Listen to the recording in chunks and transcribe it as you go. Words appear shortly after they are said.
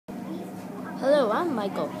Hello, I'm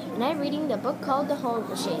Michael, and I'm reading the book called The Homework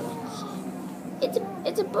Machine.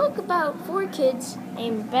 It's a book about four kids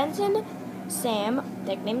named Benson, Sam,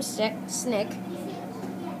 nicknamed Snick,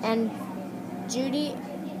 and Judy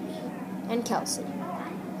and Kelsey.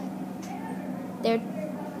 They're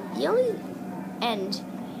the only and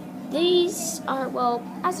these are, well,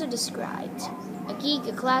 as they're described: a geek,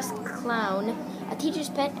 a class clown, a teacher's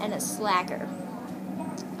pet, and a slacker.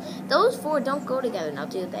 Those four don't go together now,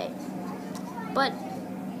 do they? But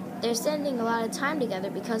they're spending a lot of time together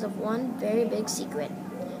because of one very big secret: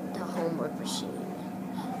 the homework machine.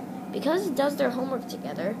 Because it does their homework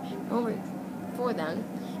together, homework for them,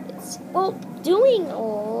 they're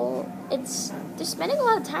spending a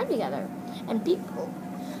lot of time together, and people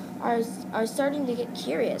are starting to get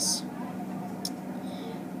curious.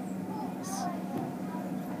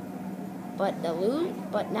 But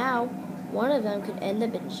now one of them could end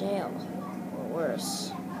up in jail or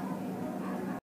worse.